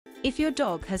If your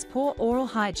dog has poor oral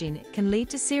hygiene, it can lead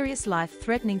to serious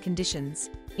life-threatening conditions,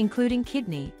 including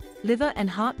kidney, liver and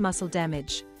heart muscle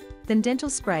damage. Then dental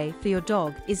spray for your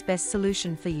dog is best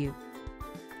solution for you.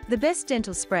 The best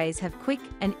dental sprays have quick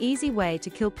and easy way to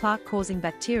kill plaque-causing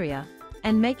bacteria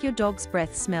and make your dog's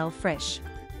breath smell fresh.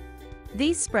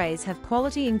 These sprays have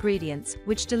quality ingredients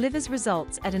which delivers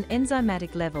results at an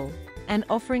enzymatic level and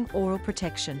offering oral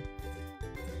protection.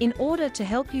 In order to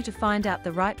help you to find out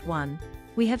the right one,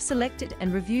 we have selected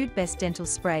and reviewed best dental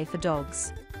spray for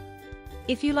dogs.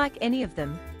 If you like any of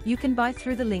them, you can buy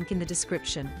through the link in the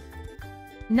description.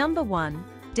 Number 1.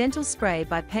 Dental Spray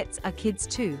by Pets Are Kids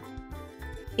Too.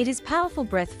 It is powerful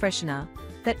breath freshener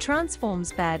that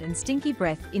transforms bad and stinky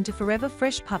breath into forever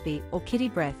fresh puppy or kitty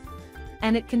breath,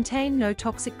 and it contains no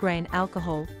toxic grain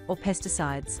alcohol or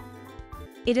pesticides.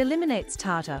 It eliminates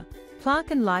tartar,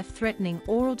 plaque and life-threatening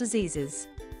oral diseases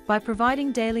by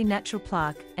providing daily natural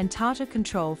plaque and tartar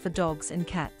control for dogs and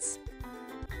cats.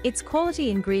 Its quality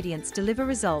ingredients deliver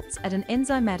results at an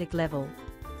enzymatic level,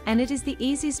 and it is the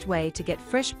easiest way to get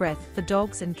fresh breath for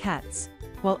dogs and cats,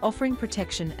 while offering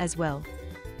protection as well.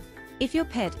 If your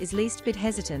pet is least bit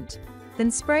hesitant,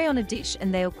 then spray on a dish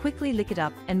and they'll quickly lick it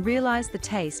up and realize the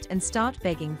taste and start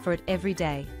begging for it every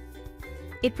day.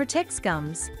 It protects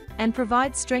gums and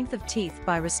provides strength of teeth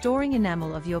by restoring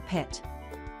enamel of your pet.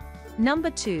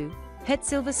 Number 2. Pet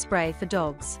Silver Spray for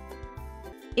Dogs.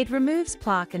 It removes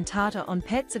plaque and tartar on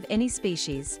pets of any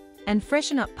species and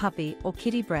freshen up puppy or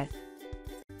kitty breath.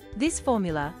 This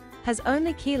formula has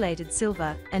only chelated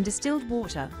silver and distilled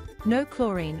water, no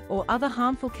chlorine or other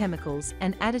harmful chemicals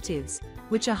and additives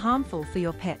which are harmful for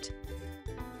your pet.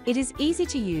 It is easy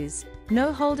to use,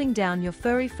 no holding down your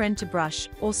furry friend to brush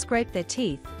or scrape their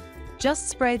teeth. Just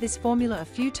spray this formula a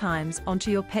few times onto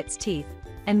your pet's teeth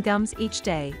and gums each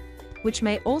day, which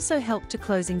may also help to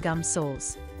closing gum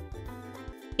sores.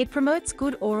 It promotes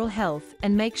good oral health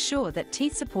and makes sure that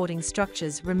teeth-supporting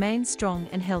structures remain strong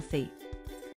and healthy.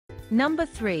 Number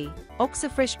 3.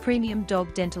 OxiFresh Premium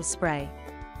Dog Dental Spray.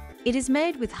 It is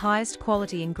made with highest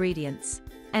quality ingredients,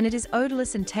 and it is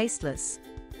odorless and tasteless,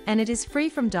 and it is free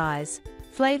from dyes,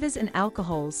 flavors and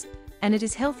alcohols, and it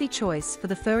is healthy choice for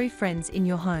the furry friends in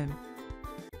your home.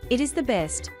 It is the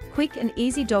best, quick and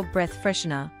easy dog breath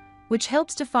freshener, which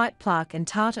helps to fight plaque and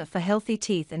tartar for healthy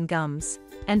teeth and gums,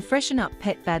 and freshen up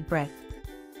pet bad breath.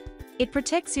 It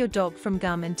protects your dog from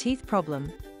gum and teeth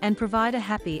problem, and provide a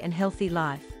happy and healthy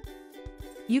life.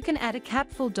 You can add a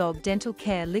capful dog dental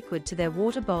care liquid to their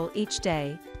water bowl each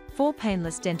day for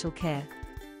painless dental care.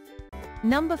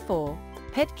 Number 4.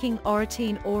 Pet King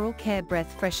Oratine Oral Care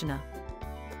Breath Freshener.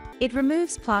 It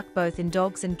removes plaque both in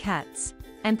dogs and cats,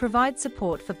 and provides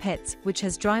support for pets which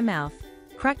has dry mouth,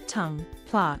 cracked tongue,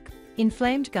 plaque,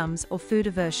 inflamed gums or food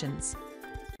aversions.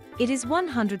 It is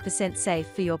 100% safe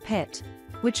for your pet,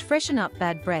 which freshen up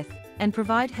bad breath and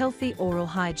provide healthy oral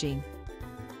hygiene.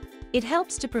 It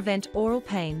helps to prevent oral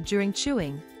pain during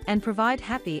chewing and provide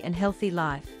happy and healthy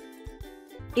life.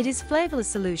 It is flavorless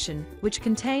solution which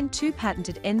contain 2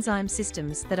 patented enzyme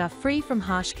systems that are free from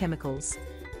harsh chemicals.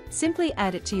 Simply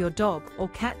add it to your dog or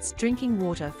cat's drinking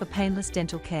water for painless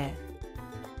dental care.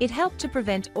 It helps to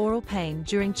prevent oral pain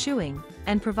during chewing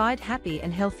and provide happy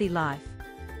and healthy life.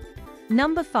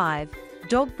 Number 5.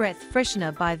 Dog Breath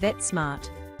Freshener by VetSmart.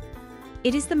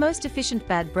 It is the most efficient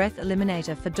bad breath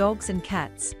eliminator for dogs and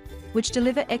cats, which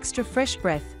deliver extra fresh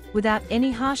breath without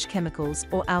any harsh chemicals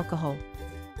or alcohol.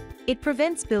 It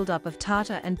prevents buildup of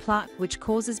tartar and plaque which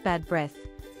causes bad breath,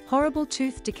 horrible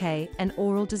tooth decay and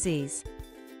oral disease.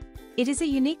 It is a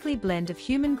uniquely blend of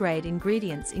human-grade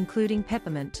ingredients including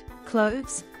peppermint,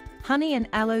 cloves, honey and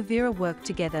aloe vera work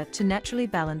together to naturally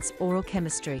balance oral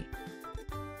chemistry.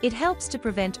 It helps to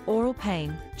prevent oral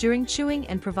pain during chewing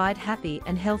and provide happy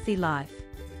and healthy life.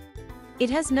 It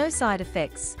has no side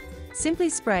effects. Simply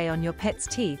spray on your pet's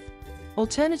teeth.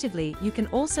 Alternatively, you can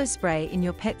also spray in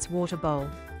your pet's water bowl.